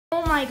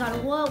my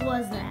god, what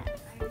was that?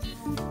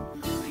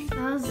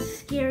 That was the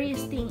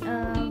scariest thing.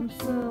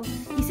 So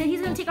he said he's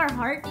gonna take our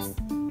hearts.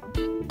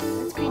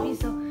 That's creepy.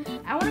 So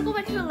I want to go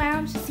back to the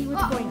lounge to see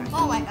what's going on.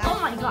 Oh my god. Oh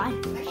my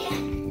god.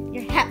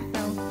 Your hat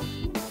fell.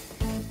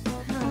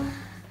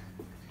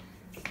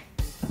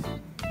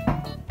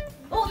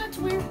 Oh, that's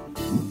weird.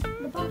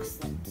 The box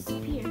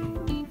disappeared.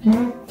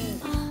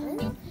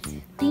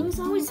 Things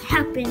always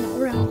happen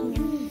around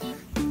here.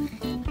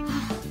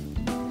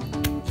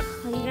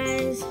 Oh, you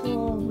guys,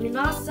 well, we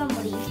lost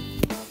somebody.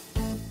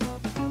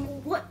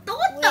 What the?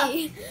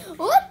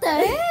 What the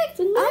heck?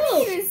 No.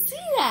 I didn't even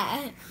see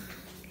that.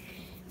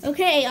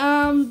 Okay,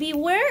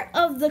 beware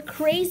of the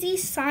crazy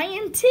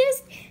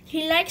scientist.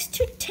 He likes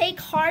to take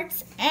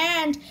hearts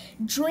and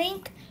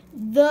drink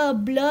the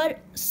blood,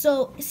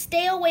 so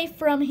stay away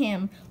from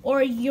him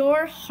or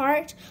your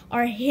heart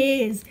are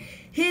his.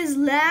 His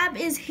lab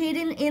is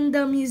hidden in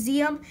the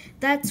museum.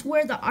 That's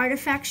where the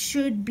artifact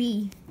should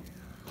be.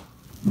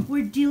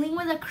 We're dealing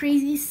with a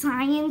crazy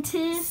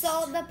scientist.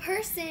 So the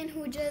person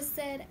who just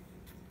said,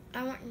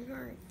 I want your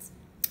heart,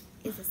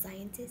 is a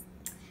scientist?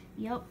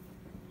 Yep.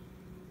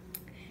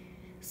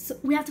 So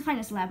we have to find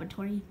this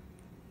laboratory.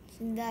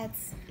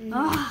 That's...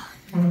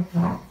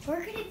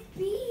 Where could it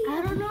be?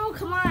 I don't know.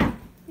 Come on.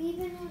 We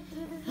even went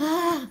through this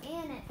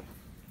in it.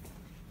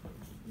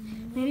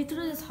 Maybe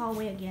through this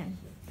hallway again.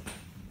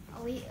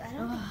 Oh, I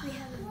don't think we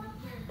have it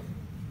here.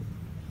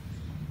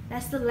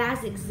 That's the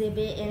last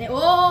exhibit, and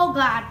oh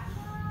god,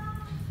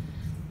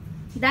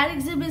 that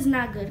exhibit is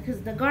not good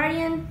because the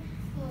Guardian.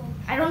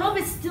 I don't know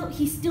if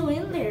he's still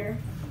in there.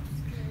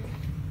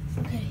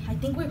 Okay, I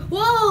think we're. Whoa!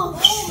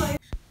 Oh my.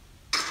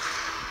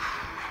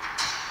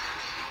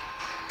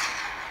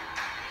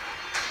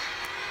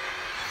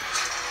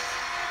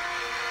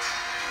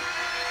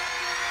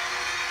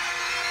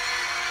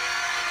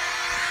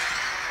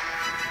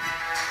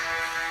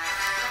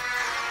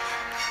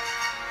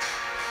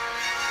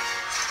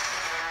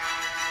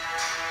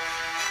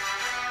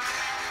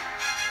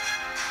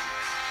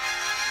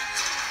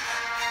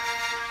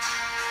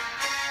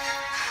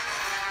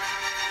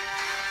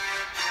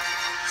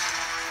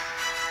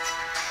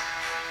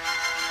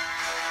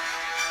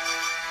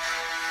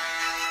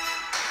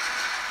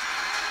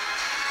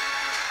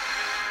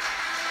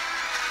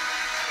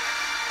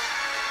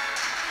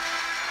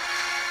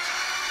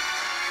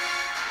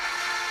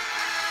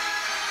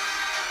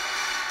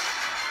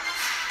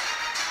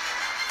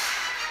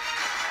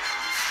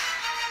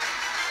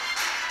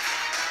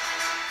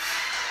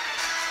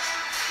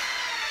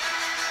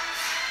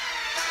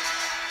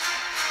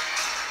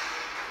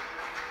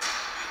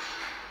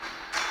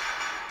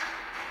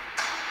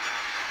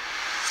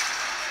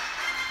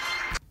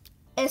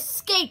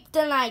 Escape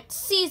the Night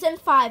Season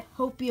 5.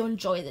 Hope you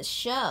enjoy the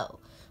show.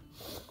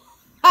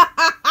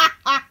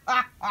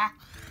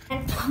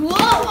 And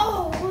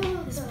whoa!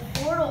 This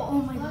portal.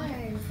 Oh my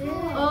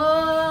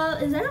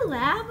god. Is that a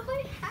lab?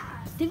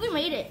 I think we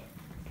made it.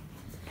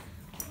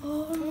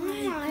 Oh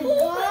my god.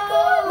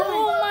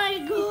 Oh my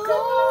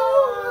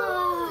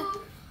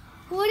god.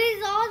 What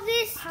is all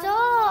this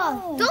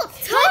stuff? Don't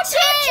touch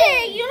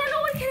it! You don't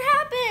know what can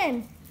happen.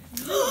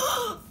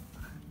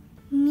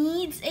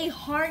 Needs a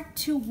heart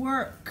to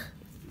work.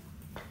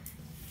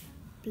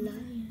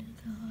 Blood.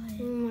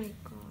 Oh my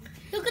god.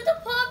 Look at the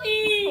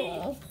puppy.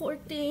 Oh, poor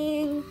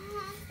thing.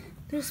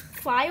 There's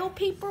file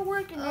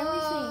paperwork and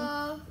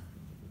everything.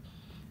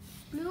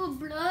 Blue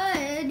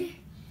blood.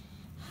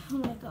 Oh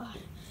my god.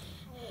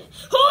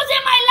 Who's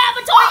in my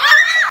laboratory?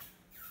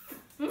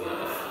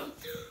 Ah!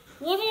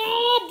 What are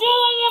you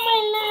doing in my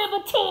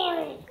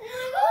laboratory?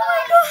 Oh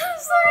my god, I'm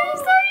sorry.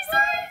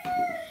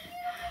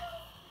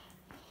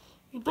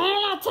 You better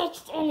not touch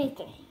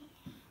anything.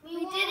 We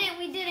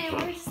didn't.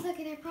 We're just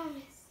looking, I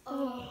promise.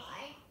 Oh,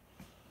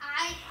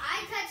 I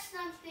touched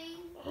something.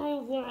 I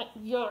want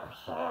your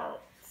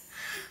heart.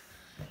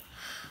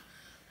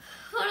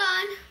 Hold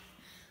on.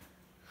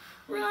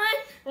 Run.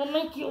 I'll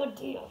make you a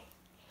deal.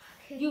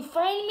 Okay. You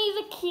find me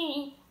the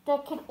key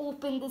that can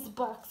open this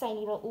box I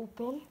need to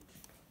open.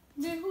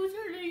 Then whose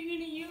heart are you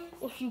gonna use?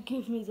 If you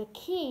give me the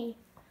key,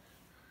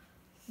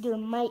 there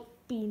might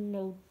be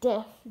no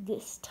death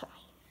this time.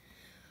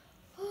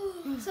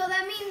 So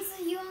that means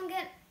you won't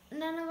get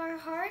none of our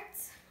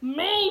hearts?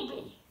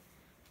 Maybe.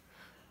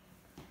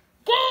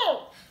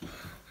 Go!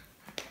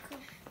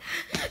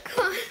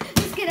 Come on,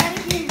 let's get out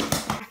of here.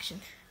 Action.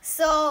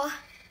 So,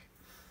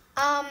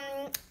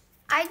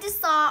 I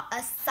just saw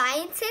a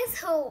scientist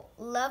who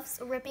loves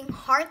ripping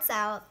hearts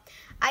out.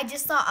 I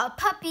just saw a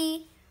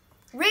puppy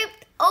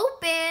ripped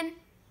open.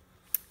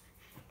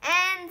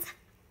 And,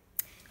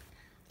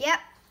 yep,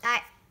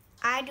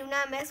 I do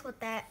not mess with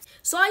that.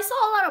 So I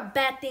saw a lot of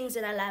bad things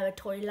in that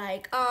laboratory,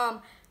 like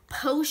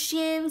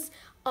potions,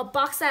 a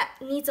box that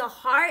needs a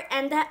heart,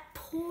 and that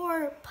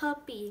poor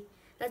puppy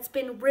that's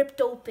been ripped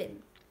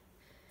open.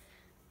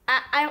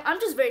 I'm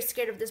just very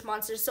scared of this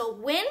monster. So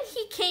when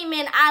he came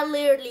in, I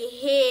literally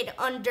hid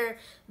under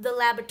the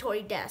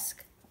laboratory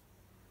desk.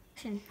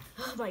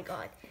 Oh my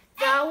god.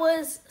 That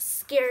was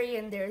scary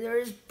in there.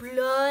 There's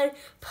blood,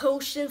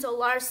 potions, a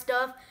lot of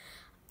stuff.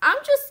 I'm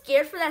just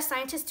scared for that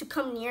scientist to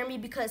come near me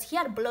because he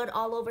had blood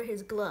all over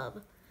his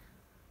glove.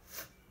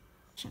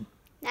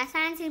 That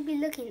scientist be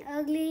looking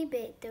ugly,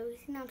 but the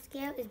reason I'm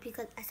scared is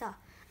because I saw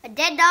a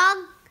dead dog,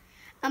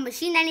 a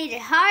machine that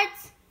needed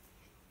hearts,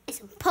 and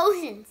some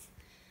potions.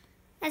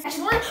 That's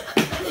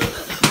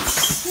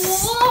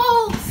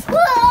Whoa!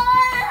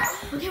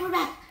 Whoa! Okay, we're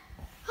back.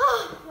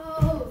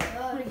 Oh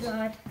my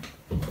god.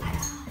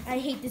 I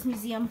hate this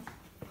museum.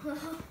 You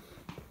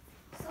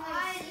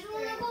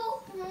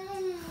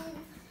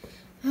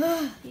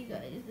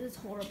guys, this is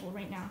horrible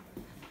right now.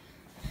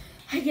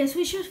 I guess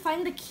we should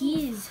find the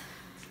keys.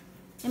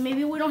 And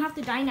maybe we don't have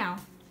to die now.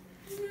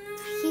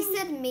 He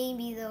said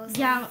maybe though. So.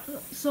 Yeah,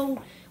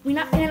 so and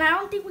I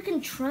don't think we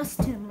can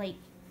trust him. Like,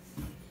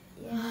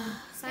 yeah,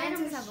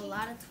 scientists have a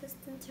lot of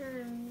twists and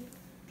turns.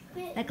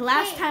 Like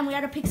last time we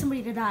had to pick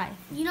somebody to die.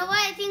 You know what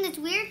I think that's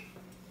weird?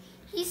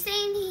 He's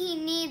saying he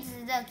needs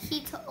the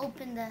key to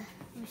open the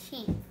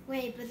machine.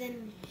 Wait, but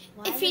then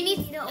why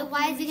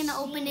is he gonna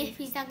open it if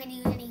he's not gonna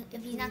use any?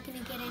 If he's not gonna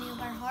get any of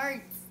our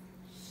hearts?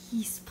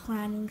 He's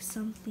planning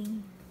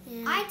something.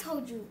 Yeah. I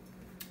told you,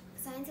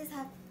 scientists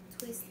have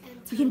twists and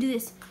turns. We can do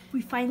this.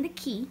 We find the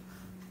key.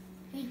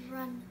 We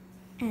run.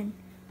 And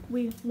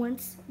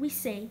once we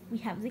say we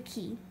have the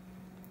key,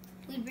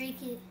 we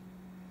break it.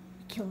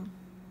 We kill him.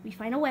 We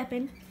find a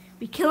weapon.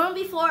 We kill him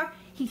before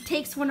he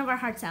takes one of our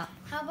hearts out.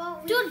 How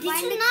about we Dude,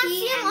 did you not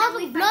see him all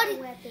the blood?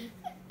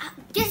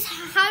 Just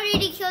how did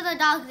he kill the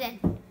dog then?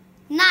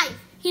 Knife.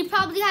 He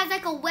probably has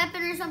like a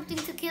weapon or something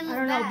to kill him. I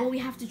don't know, but we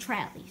have to try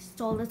at least.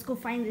 So let's go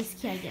find this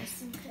key, I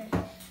guess. Okay.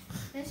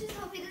 Let's just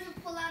hope he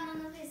doesn't pull out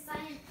none of his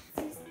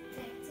scientific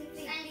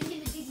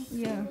abilities.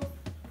 Yeah.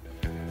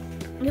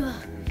 Ugh.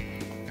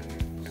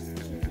 Just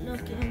keep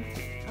looking.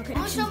 Okay.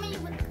 Don't show me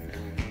what.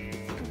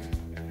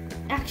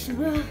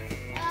 Action. I'm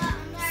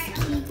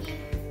sorry.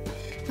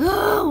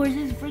 Oh, where's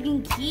this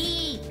freaking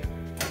key?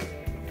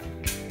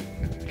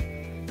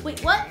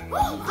 Wait, what?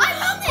 Oh, I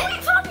found it! I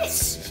found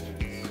it!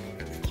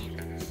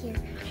 Here,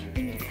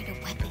 we need to find a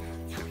weapon.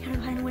 Yeah, we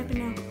gotta find a weapon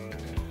now.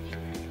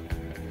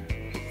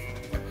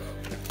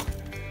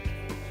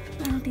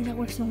 I don't think that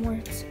works no more.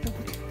 It's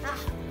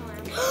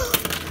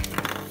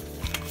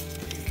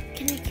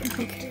Can we?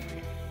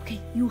 Okay,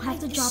 you have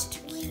to drop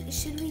two.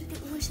 Should we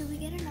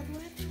get another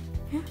weapon?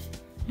 Yeah?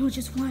 No,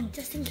 just one.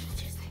 Just in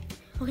case.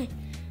 Okay.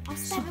 I'll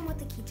stab him with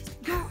the key.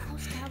 I'll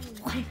stab him.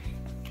 Okay.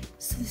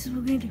 So this is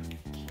what we're gonna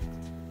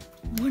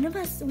do. One of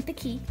us with the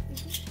key.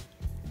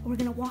 We're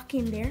gonna walk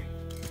in there.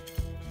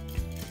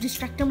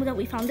 Distract him that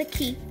we found the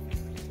key.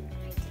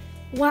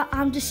 While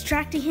I'm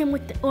distracting him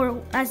with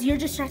or as you're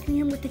distracting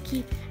him with the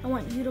key, I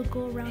want you to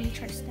go around and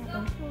try to stab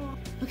him.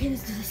 Okay,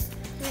 let's do this.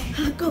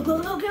 Go, go,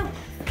 go, go.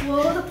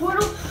 Whoa, the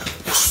portal.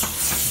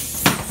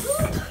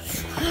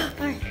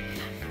 Alright.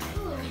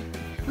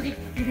 Okay,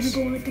 you're gonna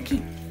go in with the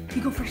key.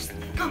 You go first.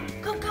 Go,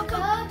 go, go, go.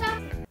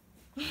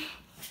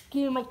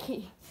 Give me my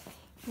key.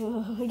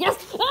 Yes!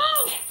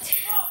 Ah!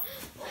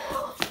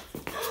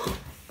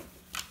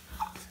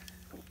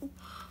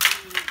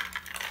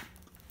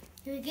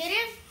 Did we get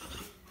him?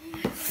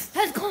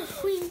 Let's go.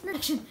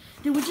 Action.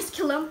 Did we just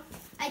kill him?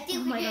 I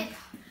think we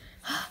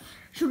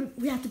did.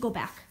 We have to go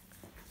back.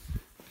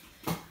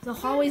 The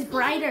hallway's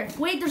brighter.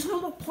 Wait, there's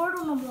no more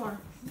portal no more.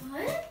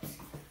 What?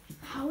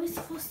 How are we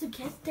supposed to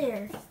get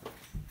there?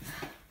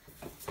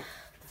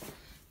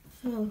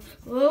 Oh,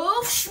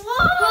 whoa.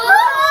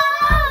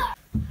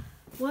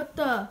 What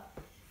the?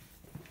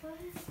 What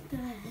the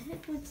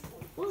heck?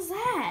 What was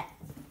that?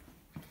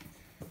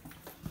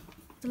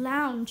 The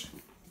lounge.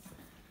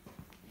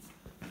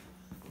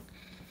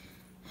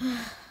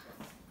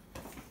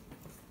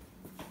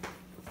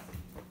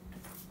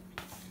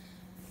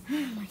 Oh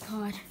my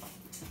god.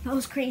 That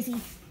was crazy.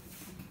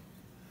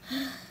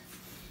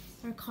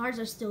 Our cars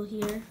are still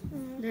here.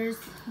 There's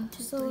 1,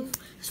 2, 3.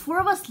 There's 4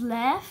 of us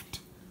left.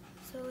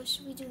 So what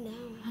should we do now?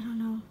 I don't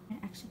know.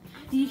 Actually,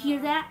 do you hear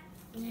that?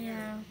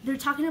 Yeah. They're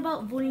talking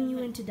about voting you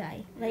in to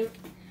die. Like,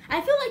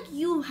 I feel like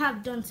you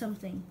have done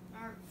something.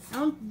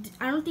 I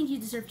don't think you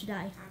deserve to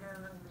die.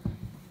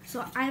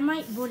 So I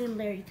might vote in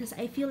Larry because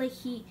I feel like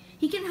he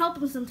can help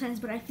him sometimes,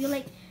 but I feel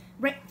like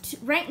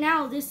right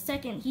now, this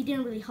second, he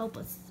didn't really help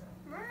us.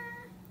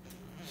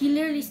 He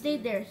literally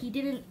stayed there. He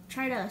didn't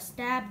try to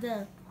stab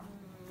the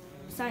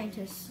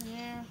scientist.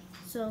 Yeah.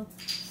 So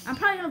I'm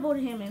probably gonna vote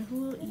him in.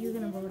 Who are you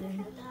gonna vote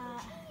in?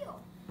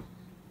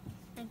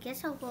 I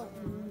guess I'll vote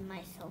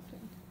myself in.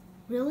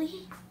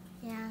 Really?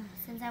 Yeah,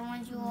 since I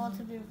want you all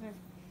to be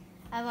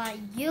I want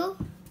you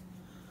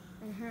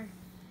and her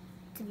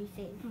to be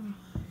saved.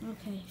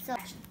 Okay. So,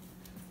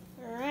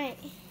 all right.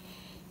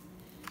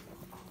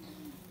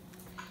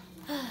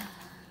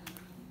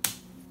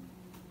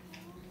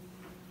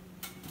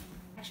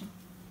 Action.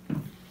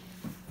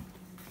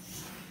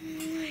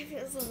 I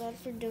feel so bad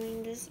for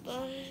doing this,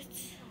 but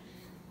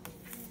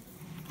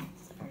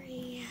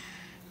sorry.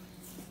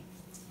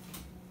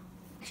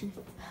 Action.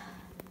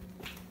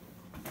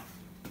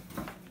 Oh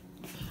my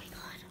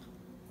god.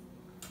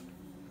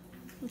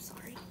 I'm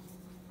sorry.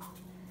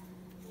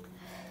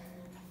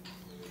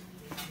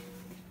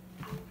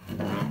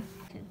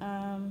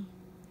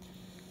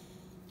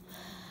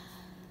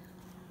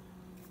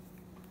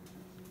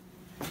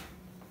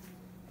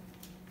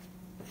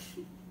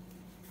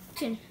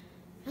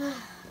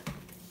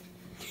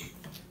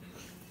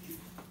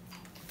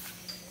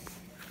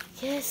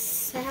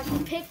 Yes, I have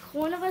to pick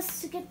one of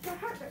us to get the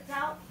heartbreak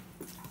out.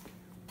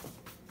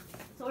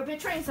 So we're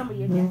betraying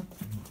somebody again.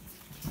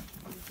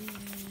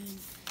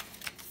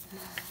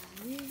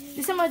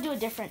 This time I'm gonna do it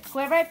different.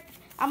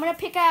 I'm gonna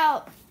pick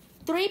out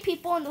 3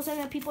 people, and those are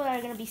the people that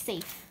are gonna be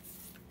safe.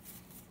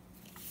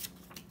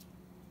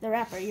 The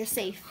rapper, you're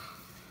safe.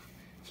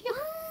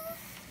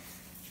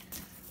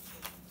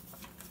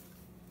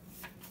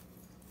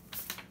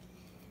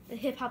 The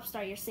hip hop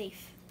star, you're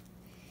safe.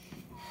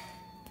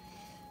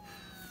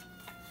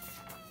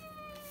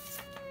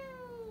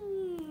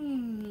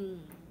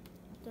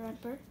 The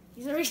rapper,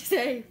 he's already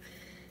safe.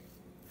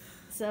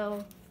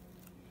 So.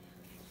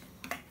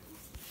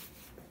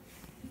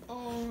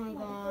 Oh my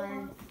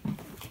god.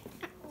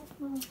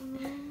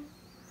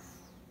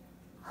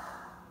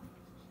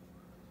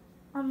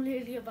 I'm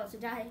literally about to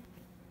die.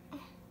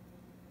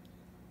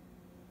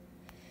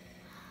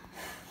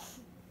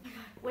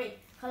 Wait,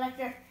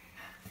 collector.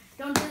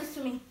 Don't do this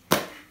to me.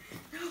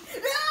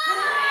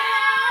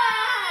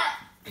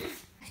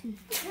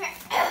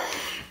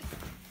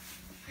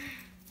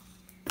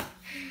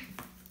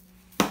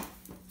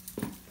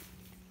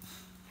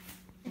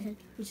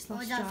 We just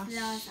lost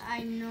Josh.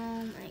 I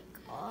know, my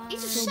god. You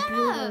just so shut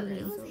up. brutal.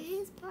 It was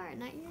his part,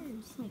 not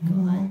yours. Oh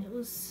my god, it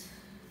was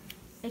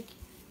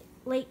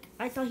like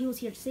I thought he was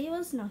here to save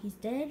us. Now he's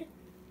dead.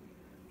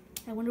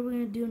 I wonder what we're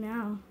gonna do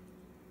now.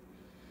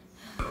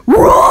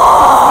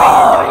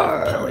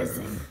 Roar!